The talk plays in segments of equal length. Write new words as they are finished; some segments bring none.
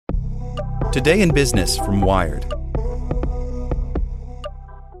Today in Business from Wired.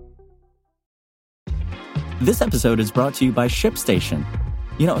 This episode is brought to you by ShipStation.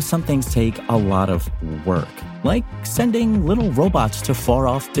 You know, some things take a lot of work, like sending little robots to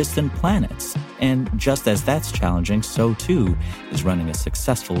far-off distant planets. And just as that's challenging, so too is running a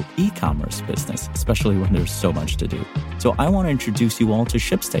successful e-commerce business, especially when there's so much to do. So I want to introduce you all to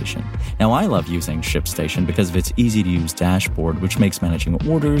ShipStation. Now, I love using ShipStation because of its easy-to-use dashboard, which makes managing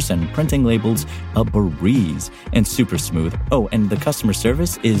orders and printing labels a breeze and super smooth. Oh, and the customer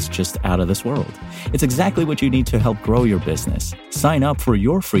service is just out of this world. It's exactly what you need to help grow your business. Sign up for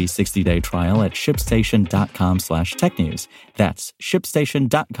your free 60-day trial at shipstation.com/technews. That's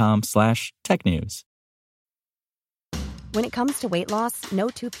shipstation.com/technews. When it comes to weight loss, no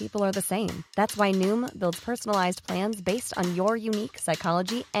two people are the same. That's why Noom builds personalized plans based on your unique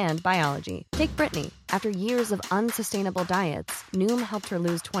psychology and biology. Take Brittany. After years of unsustainable diets, Noom helped her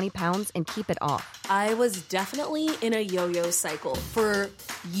lose 20 pounds and keep it off. I was definitely in a yo-yo cycle for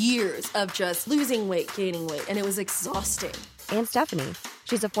years of just losing weight, gaining weight, and it was exhausting. And Stephanie.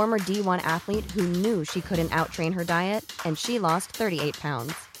 She's a former D1 athlete who knew she couldn't outtrain her diet, and she lost 38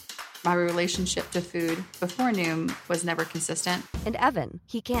 pounds. My relationship to food before Noom was never consistent. And Evan,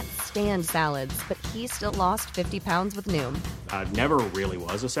 he can't stand salads, but he still lost 50 pounds with Noom. I never really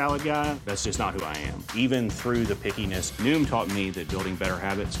was a salad guy. That's just not who I am. Even through the pickiness, Noom taught me that building better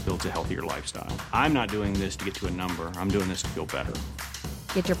habits builds a healthier lifestyle. I'm not doing this to get to a number. I'm doing this to feel better.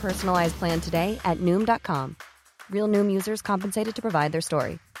 Get your personalized plan today at Noom.com. Real Noom users compensated to provide their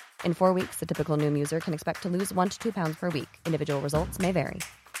story. In 4 weeks, the typical Noom user can expect to lose 1 to 2 pounds per week. Individual results may vary.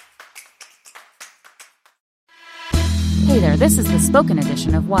 Hey there, this is the spoken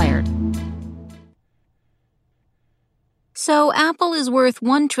edition of Wired. So Apple is worth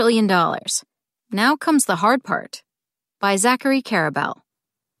 $1 trillion. Now comes the hard part. By Zachary Karabell.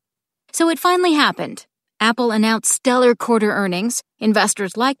 So it finally happened. Apple announced stellar quarter earnings,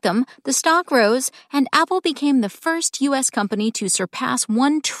 investors liked them, the stock rose, and Apple became the first U.S. company to surpass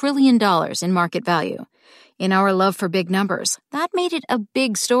 $1 trillion in market value. In our love for big numbers, that made it a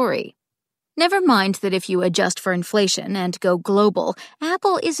big story. Never mind that if you adjust for inflation and go global,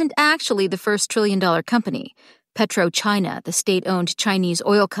 Apple isn't actually the first trillion-dollar company. PetroChina, the state-owned Chinese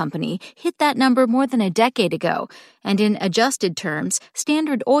oil company, hit that number more than a decade ago, and in adjusted terms,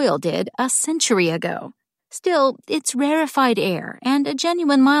 Standard Oil did a century ago. Still, it's rarefied air and a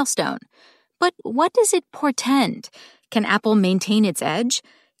genuine milestone. But what does it portend? Can Apple maintain its edge?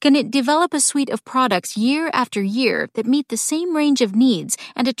 Can it develop a suite of products year after year that meet the same range of needs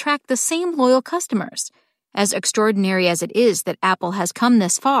and attract the same loyal customers? As extraordinary as it is that Apple has come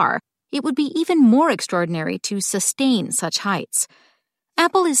this far, it would be even more extraordinary to sustain such heights.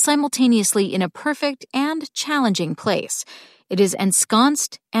 Apple is simultaneously in a perfect and challenging place. It is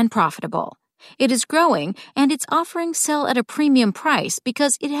ensconced and profitable. It is growing, and its offerings sell at a premium price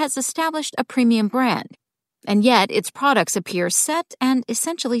because it has established a premium brand. And yet, its products appear set and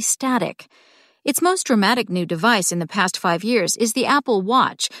essentially static. Its most dramatic new device in the past 5 years is the Apple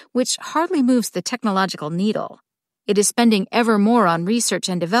Watch, which hardly moves the technological needle. It is spending ever more on research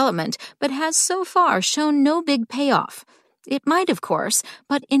and development, but has so far shown no big payoff. It might, of course,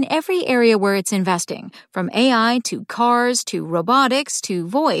 but in every area where it's investing, from AI to cars to robotics to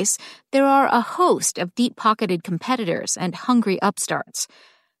voice, there are a host of deep-pocketed competitors and hungry upstarts.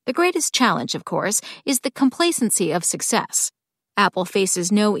 The greatest challenge, of course, is the complacency of success. Apple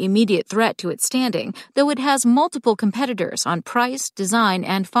faces no immediate threat to its standing, though it has multiple competitors on price, design,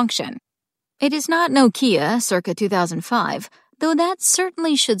 and function. It is not Nokia circa 2005, though that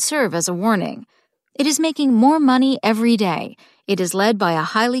certainly should serve as a warning. It is making more money every day. It is led by a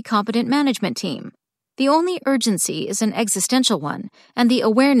highly competent management team. The only urgency is an existential one, and the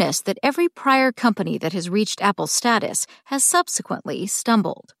awareness that every prior company that has reached Apple's status has subsequently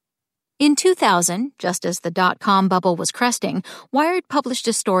stumbled. In 2000, just as the dot-com bubble was cresting, Wired published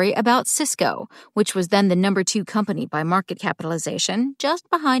a story about Cisco, which was then the number 2 company by market capitalization, just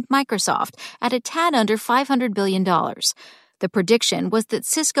behind Microsoft, at a tad under $500 billion. The prediction was that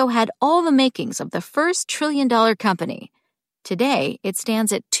Cisco had all the makings of the first trillion-dollar company. Today, it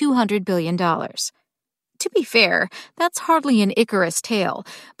stands at $200 billion. To be fair, that's hardly an Icarus tale,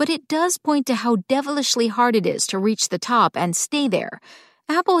 but it does point to how devilishly hard it is to reach the top and stay there.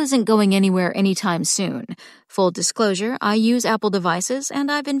 Apple isn't going anywhere anytime soon. Full disclosure, I use Apple devices,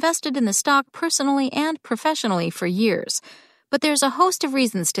 and I've invested in the stock personally and professionally for years. But there's a host of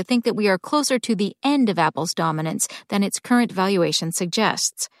reasons to think that we are closer to the end of Apple's dominance than its current valuation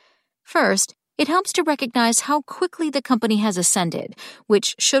suggests. First, it helps to recognize how quickly the company has ascended,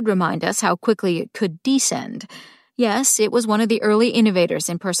 which should remind us how quickly it could descend. Yes, it was one of the early innovators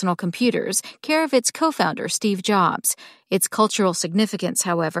in personal computers, care of its co-founder, Steve Jobs. Its cultural significance,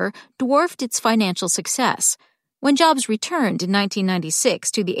 however, dwarfed its financial success. When Jobs returned in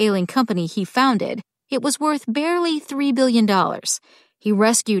 1996 to the ailing company he founded, it was worth barely $3 billion. He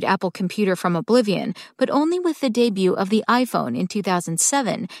rescued Apple Computer from oblivion, but only with the debut of the iPhone in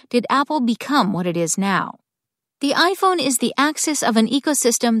 2007 did Apple become what it is now. The iPhone is the axis of an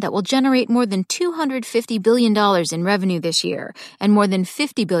ecosystem that will generate more than $250 billion in revenue this year and more than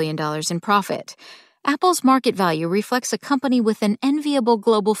 $50 billion in profit. Apple's market value reflects a company with an enviable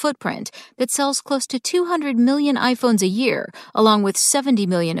global footprint that sells close to 200 million iPhones a year, along with 70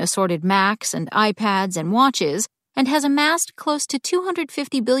 million assorted Macs and iPads and watches, and has amassed close to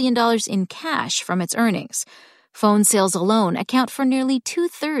 $250 billion in cash from its earnings. Phone sales alone account for nearly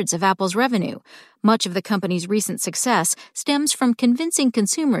 2/3 of Apple's revenue. Much of the company's recent success stems from convincing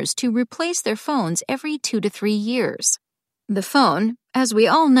consumers to replace their phones every 2 to 3 years. The phone, as we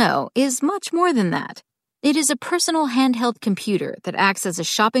all know, is much more than that. It is a personal handheld computer that acts as a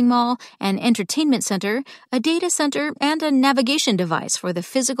shopping mall, an entertainment center, a data center, and a navigation device for the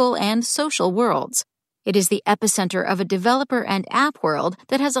physical and social worlds. It is the epicenter of a developer and app world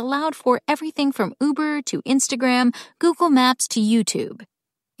that has allowed for everything from Uber to Instagram, Google Maps to YouTube.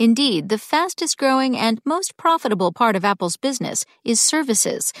 Indeed, the fastest-growing and most profitable part of Apple's business is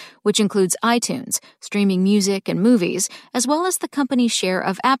services, which includes iTunes, streaming music and movies, as well as the company's share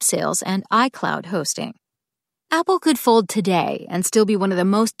of app sales and iCloud hosting. Apple could fold today and still be one of the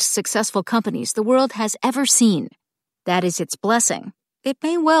most successful companies the world has ever seen. That is its blessing. It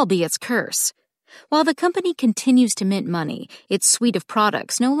may well be its curse. While the company continues to mint money, its suite of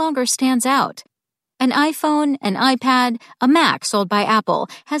products no longer stands out. An iPhone, an iPad, a Mac sold by Apple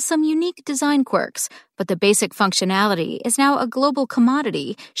has some unique design quirks, but the basic functionality is now a global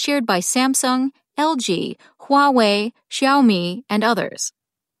commodity shared by Samsung, LG, Huawei, Xiaomi, and others.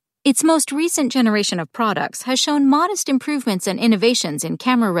 Its most recent generation of products has shown modest improvements and innovations in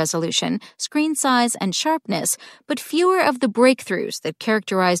camera resolution, screen size, and sharpness, but fewer of the breakthroughs that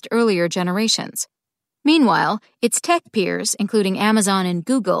characterized earlier generations. Meanwhile, its tech peers, including Amazon and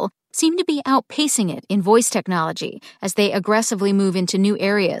Google, seem to be outpacing it in voice technology as they aggressively move into new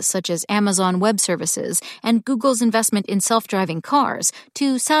areas such as Amazon Web Services and Google's investment in self-driving cars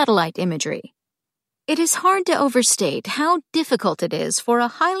to satellite imagery. It is hard to overstate how difficult it is for a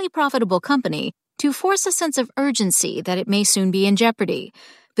highly profitable company to force a sense of urgency that it may soon be in jeopardy.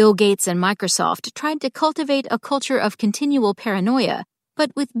 Bill Gates and Microsoft tried to cultivate a culture of continual paranoia,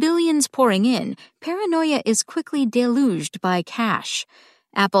 but with billions pouring in, paranoia is quickly deluged by cash.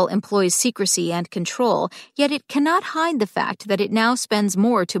 Apple employs secrecy and control, yet it cannot hide the fact that it now spends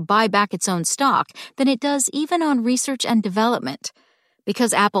more to buy back its own stock than it does even on research and development.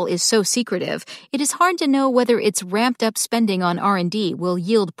 Because Apple is so secretive, it is hard to know whether its ramped-up spending on R&D will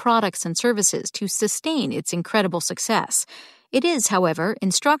yield products and services to sustain its incredible success. It is, however,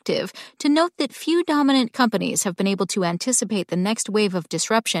 instructive to note that few dominant companies have been able to anticipate the next wave of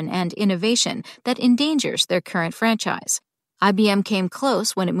disruption and innovation that endangers their current franchise. IBM came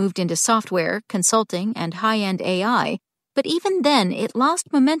close when it moved into software, consulting, and high-end AI, but even then it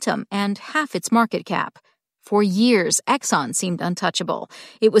lost momentum and half its market cap. For years, Exxon seemed untouchable.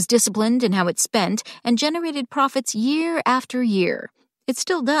 It was disciplined in how it spent and generated profits year after year. It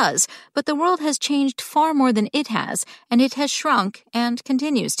still does, but the world has changed far more than it has, and it has shrunk and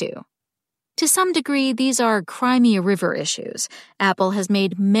continues to. To some degree, these are Crimea River issues. Apple has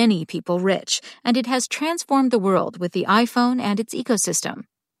made many people rich, and it has transformed the world with the iPhone and its ecosystem.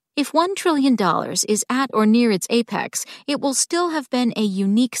 If $1 trillion is at or near its apex, it will still have been a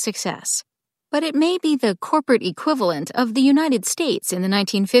unique success. But it may be the corporate equivalent of the United States in the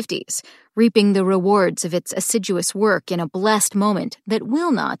 1950s, reaping the rewards of its assiduous work in a blessed moment that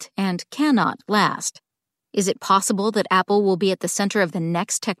will not and cannot last. Is it possible that Apple will be at the center of the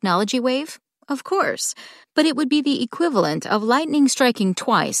next technology wave? Of course, but it would be the equivalent of lightning striking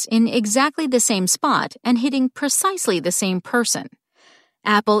twice in exactly the same spot and hitting precisely the same person.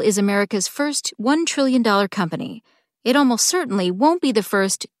 Apple is America's first $1 trillion company. It almost certainly won't be the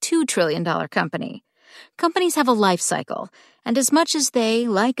first $2 trillion company. Companies have a life cycle, and as much as they,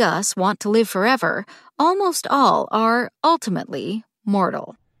 like us, want to live forever, almost all are ultimately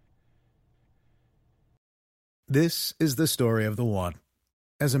mortal. This is the story of the one.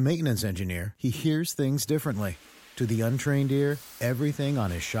 As a maintenance engineer, he hears things differently. To the untrained ear, everything on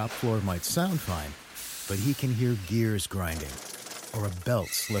his shop floor might sound fine, but he can hear gears grinding or a belt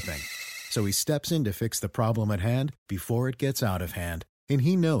slipping. So he steps in to fix the problem at hand before it gets out of hand. And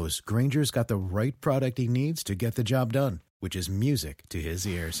he knows Grainger's got the right product he needs to get the job done, which is music to his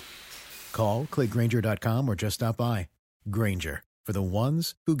ears. Call, click Grainger.com, or just stop by. Grainger, for the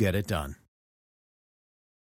ones who get it done.